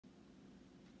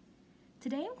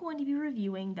Today I'm going to be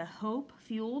reviewing the Hope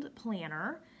Fueled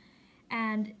Planner,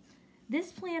 and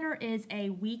this planner is a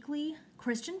weekly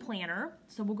Christian planner,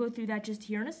 so we'll go through that just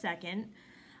here in a second.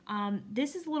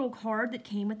 This is a little card that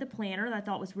came with the planner that I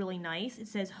thought was really nice. It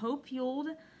says, "Hope fueled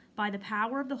by the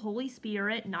power of the Holy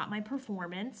Spirit, not my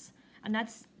performance." And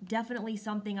that's definitely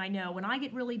something I know when I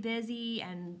get really busy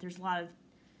and there's a lot of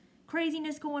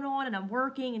craziness going on and I'm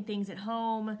working and things at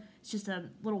home. It's just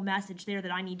a little message there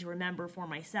that I need to remember for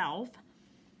myself.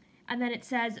 And then it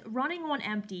says, "Running on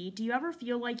empty. Do you ever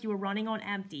feel like you are running on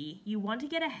empty? You want to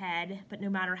get ahead, but no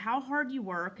matter how hard you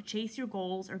work, chase your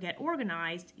goals, or get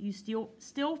organized, you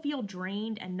still feel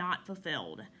drained and not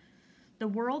fulfilled. The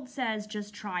world says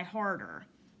just try harder.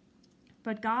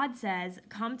 But God says,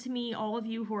 'Come to me, all of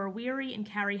you who are weary and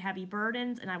carry heavy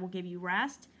burdens, and I will give you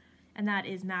rest.'" And that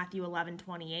is Matthew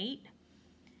 11:28.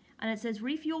 And it says,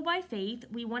 "Refuel by faith.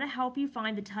 We want to help you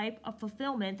find the type of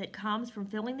fulfillment that comes from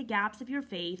filling the gaps of your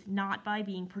faith, not by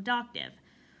being productive.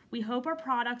 We hope our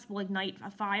products will ignite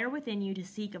a fire within you to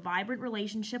seek a vibrant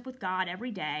relationship with God every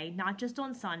day, not just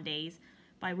on Sundays,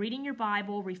 by reading your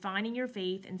Bible, refining your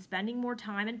faith, and spending more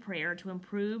time in prayer to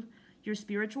improve your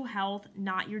spiritual health,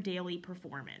 not your daily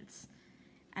performance."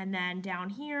 And then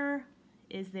down here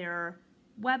is their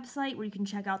website where you can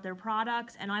check out their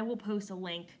products, and I will post a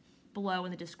link below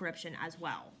in the description as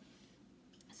well.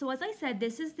 So as I said,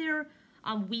 this is their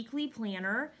weekly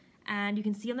planner, and you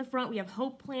can see on the front we have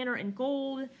Hope Planner in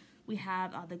gold. We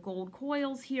have the gold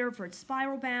coils here for its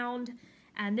spiral bound,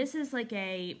 and this is like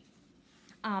a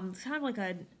kind of like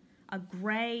a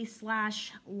gray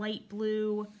 / light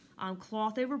blue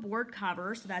cloth over board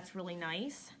cover, so that's really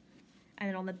nice. And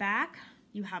then on the back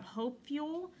you have Hope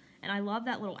Fuel, and I love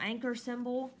that little anchor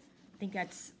symbol. I think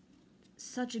that's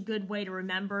such a good way to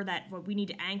remember that we need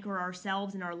to anchor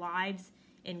ourselves and our lives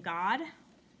in God.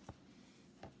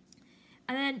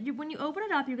 And then when you open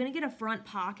it up, you're going to get a front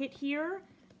pocket here,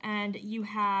 and you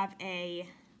have a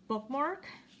bookmark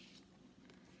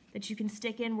that you can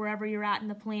stick in wherever you're at in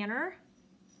the planner.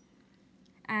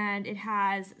 And it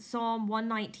has Psalm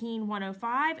 119,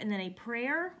 105, and then a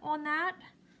prayer on that.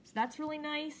 So that's really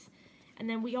nice. And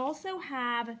then we also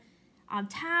have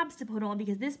tabs to put on,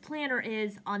 because this planner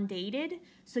is undated,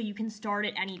 so you can start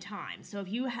at any time. So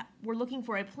if you were looking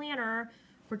for a planner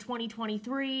for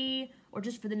 2023 or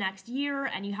just for the next year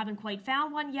and you haven't quite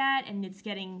found one yet, and it's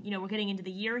getting, we're getting into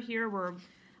the year here, we're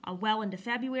well into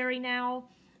February now,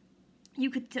 you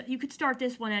could start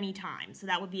this one anytime. So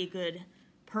that would be a good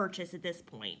purchase at this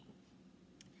point.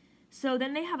 So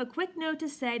then they have a quick note to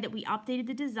say that we updated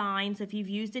the design. So if you've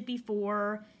used it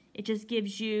before, it just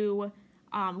gives you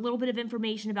a little bit of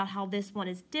information about how this one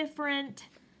is different.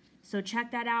 So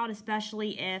check that out,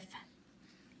 especially if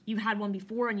you've had one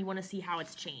before and you want to see how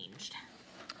it's changed.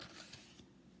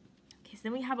 Okay, so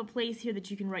then we have a place here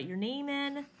that you can write your name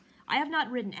in. I have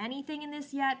not written anything in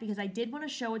this yet because I did want to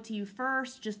show it to you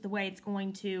first, just the way it's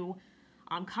going to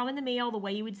come in the mail, the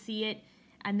way you would see it,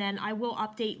 and then I will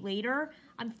update later.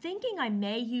 I'm thinking I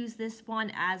may use this one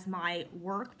as my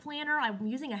work planner. I'm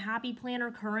using a Happy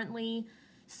Planner currently,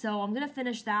 so I'm going to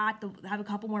finish that. I have a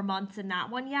couple more months in that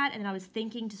one yet, and I was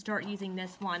thinking to start using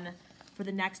this one for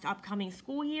the next upcoming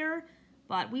school year,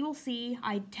 but we will see.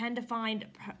 I tend to find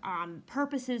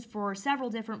purposes for several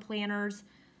different planners.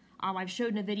 I've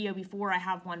showed in a video before, I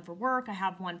have one for work, I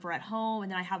have one for at home,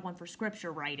 and then I have one for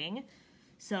scripture writing.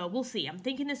 So we'll see. I'm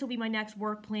thinking this will be my next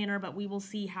work planner, but we will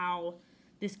see how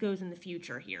this goes in the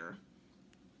future here.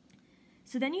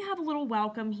 So then you have a little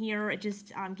welcome here. It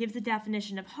just gives the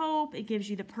definition of hope. It gives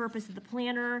you the purpose of the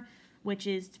planner, which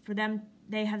is for them,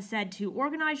 they have said, to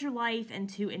organize your life and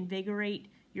to invigorate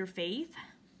your faith.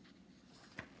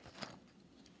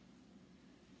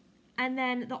 And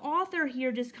then the author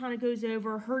here just kind of goes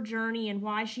over her journey and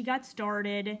why she got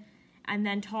started, and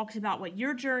then talks about what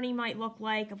your journey might look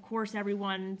like. Of course,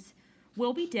 everyone's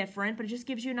will be different, but it just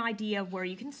gives you an idea of where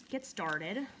you can get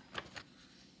started.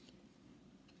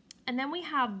 And then we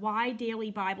have why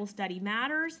daily Bible study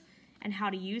matters and how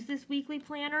to use this weekly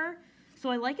planner. So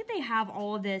I like that they have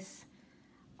all of these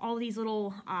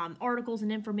little articles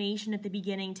and information at the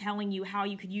beginning telling you how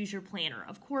you could use your planner.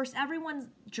 Of course, everyone's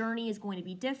journey is going to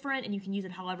be different and you can use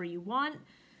it however you want.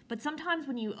 But sometimes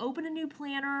when you open a new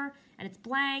planner and it's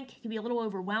blank, it can be a little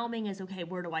overwhelming as, okay,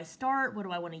 where do I start? What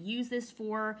do I want to use this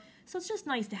for? So it's just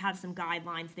nice to have some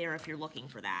guidelines there if you're looking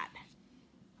for that.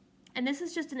 And this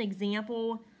is just an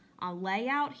example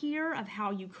layout here of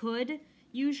how you could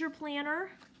use your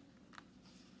planner.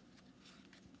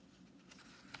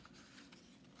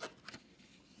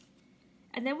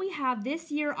 And then we have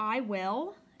This Year I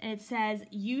Will, and it says,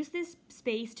 use this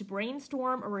space to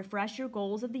brainstorm or refresh your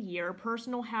goals of the year,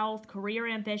 personal health, career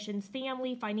ambitions,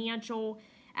 family, financial,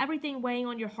 everything weighing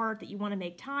on your heart that you want to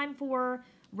make time for.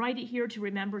 Write it here to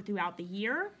remember throughout the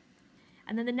year.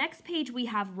 And then the next page we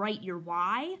have write your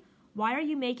why. Why are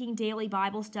you making daily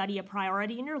Bible study a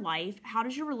priority in your life? How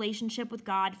does your relationship with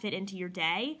God fit into your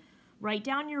day? Write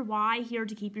down your why here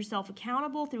to keep yourself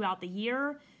accountable throughout the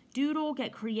year. Doodle,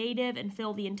 get creative, and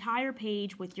fill the entire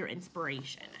page with your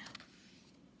inspiration.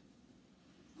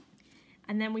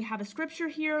 And then we have a scripture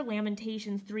here,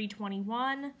 Lamentations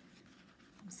 3:21,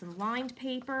 some lined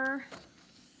paper.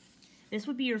 This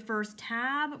would be your first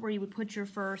tab where you would put your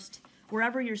first,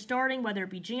 wherever you're starting, whether it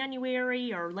be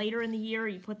January or later in the year,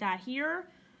 you put that here.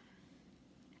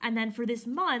 And then for this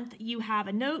month, you have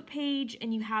a note page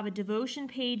and you have a devotion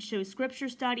page, shows scripture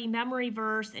study, memory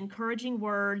verse, encouraging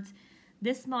words.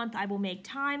 This month I will make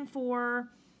time for,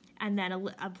 and then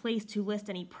a place to list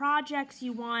any projects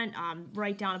you want,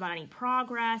 write down about any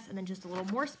progress, and then just a little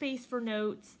more space for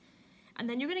notes. And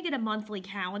then you're going to get a monthly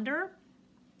calendar.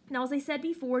 Now, as I said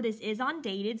before, this is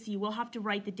undated, so you will have to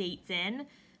write the dates in.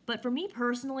 But for me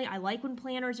personally, I like when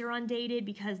planners are undated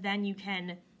because then you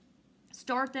can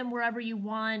start them wherever you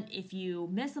want. If you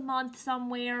miss a month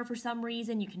somewhere for some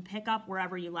reason, you can pick up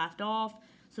wherever you left off.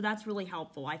 So that's really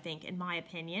helpful, I think, in my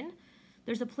opinion.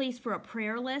 There's a place for a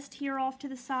prayer list here off to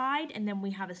the side, and then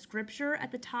we have a scripture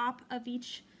at the top of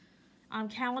each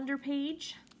calendar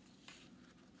page.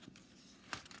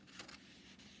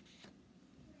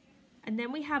 And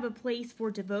then we have a place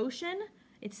for devotion.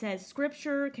 It says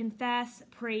scripture, confess,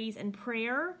 praise, and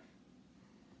prayer.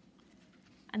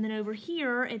 And then over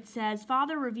here it says,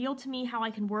 Father, reveal to me how I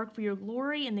can work for your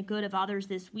glory and the good of others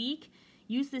this week.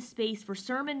 Use this space for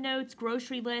sermon notes,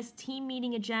 grocery lists, team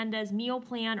meeting agendas, meal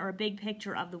plan, or a big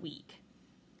picture of the week.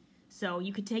 So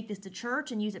you could take this to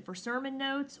church and use it for sermon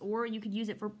notes, or you could use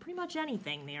it for pretty much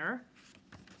anything there.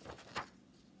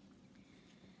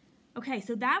 Okay,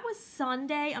 so that was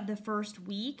Sunday of the first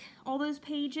week, all those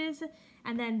pages.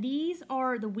 And then these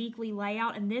are the weekly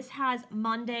layout, and this has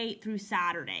Monday through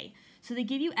Saturday. So they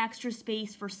give you extra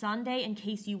space for Sunday in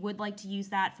case you would like to use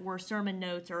that for sermon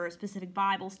notes or a specific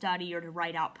Bible study or to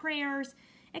write out prayers,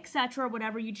 etc.,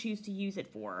 whatever you choose to use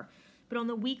it for. But on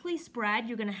the weekly spread,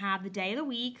 you're going to have the day of the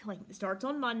week, like it starts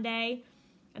on Monday,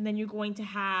 and then you're going to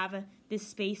have this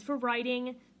space for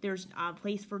writing. There's a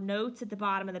place for notes at the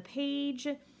bottom of the page.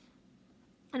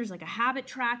 And there's like a habit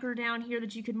tracker down here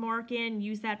that you could mark in.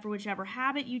 Use that for whichever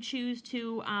habit you choose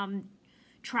to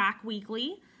track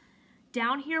weekly.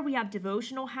 Down here we have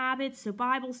devotional habits, so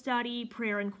Bible study,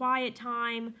 prayer and quiet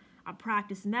time,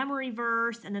 practice memory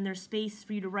verse, and then there's space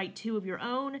for you to write 2 of your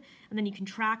own, and then you can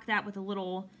track that with a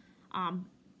little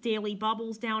daily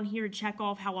bubbles down here to check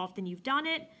off how often you've done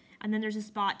it. And then there's a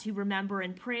spot to remember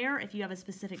in prayer if you have a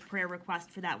specific prayer request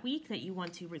for that week that you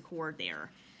want to record there.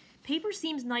 Paper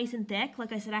seems nice and thick.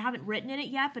 Like I said, I haven't written in it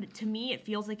yet, but to me it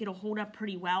feels like it'll hold up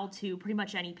pretty well to pretty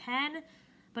much any pen.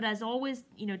 But as always,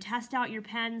 you know, test out your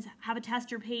pens, have a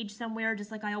tester page somewhere,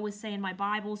 just like I always say in my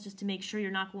Bibles, just to make sure you're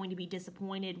not going to be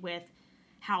disappointed with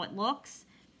how it looks.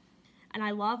 And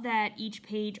I love that each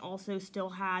page also still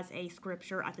has a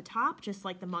scripture at the top, just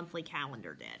like the monthly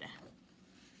calendar did.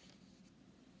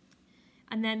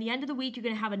 And then the end of the week, you're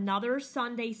going to have another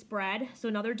Sunday spread, so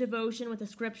another devotion with a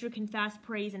scripture, confess,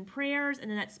 praise, and prayers, and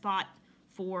then that spot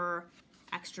for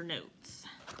extra notes.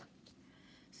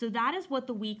 So that is what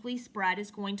the weekly spread is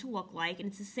going to look like, and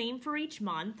it's the same for each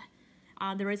month.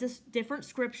 There is a different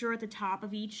scripture at the top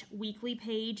of each weekly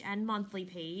page and monthly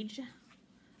page.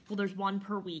 Well, there's one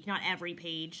per week, not every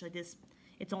page. Like this,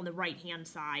 it's on the right-hand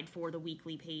side for the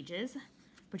weekly pages.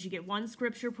 But you get one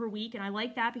scripture per week, and I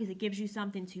like that because it gives you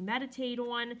something to meditate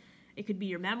on. It could be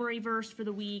your memory verse for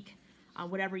the week,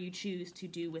 whatever you choose to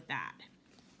do with that.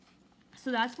 So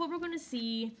that's what we're going to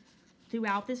see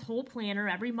throughout this whole planner.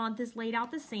 Every month is laid out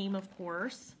the same, of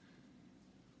course.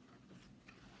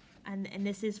 And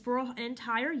this is for an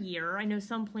entire year. I know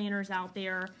some planners out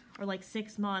there are like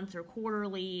 6 months or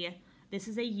quarterly. This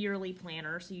is a yearly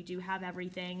planner, so you do have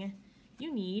everything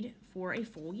you need for a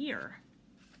full year.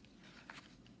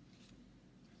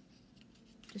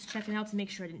 Just checking out to make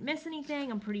sure I didn't miss anything.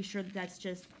 I'm pretty sure that that's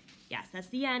just, yes, that's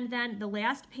the end then. The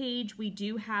last page, we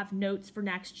do have notes for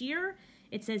next year.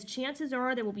 It says, chances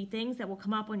are there will be things that will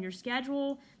come up on your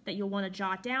schedule that you'll want to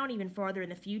jot down even farther in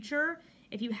the future.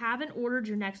 If you haven't ordered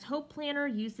your next Hope Planner,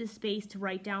 use this space to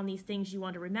write down these things you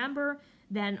want to remember.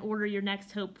 Then order your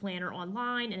next Hope Planner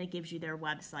online, and it gives you their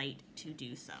website to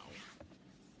do so.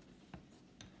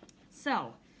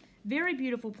 So, very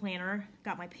beautiful planner.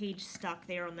 Got my page stuck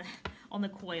there on the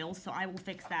coils, so I will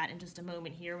fix that in just a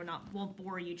moment here. Won't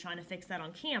bore you trying to fix that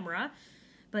on camera.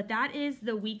 But that is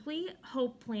the weekly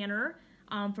Hope Planner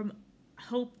from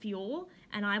Hope Fuel,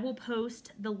 and I will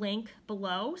post the link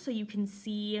below so you can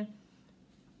see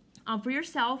for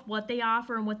yourself what they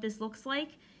offer and what this looks like.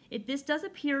 This does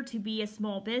appear to be a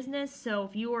small business, so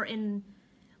if you are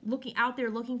out there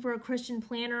looking for a Christian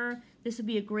planner, this would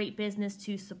be a great business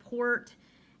to support.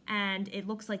 And it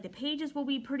looks like the pages will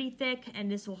be pretty thick, and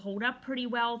this will hold up pretty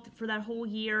well for that whole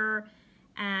year.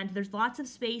 And there's lots of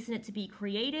space in it to be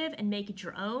creative and make it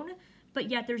your own, but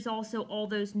yet there's also all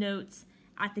those notes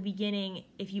at the beginning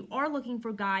if you are looking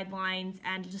for guidelines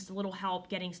and just a little help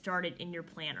getting started in your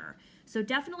planner. So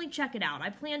definitely check it out. I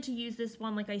plan to use this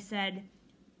one, like I said.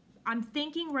 I'm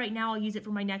thinking right now I'll use it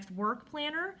for my next work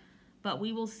planner, but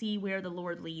we will see where the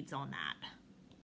Lord leads on that.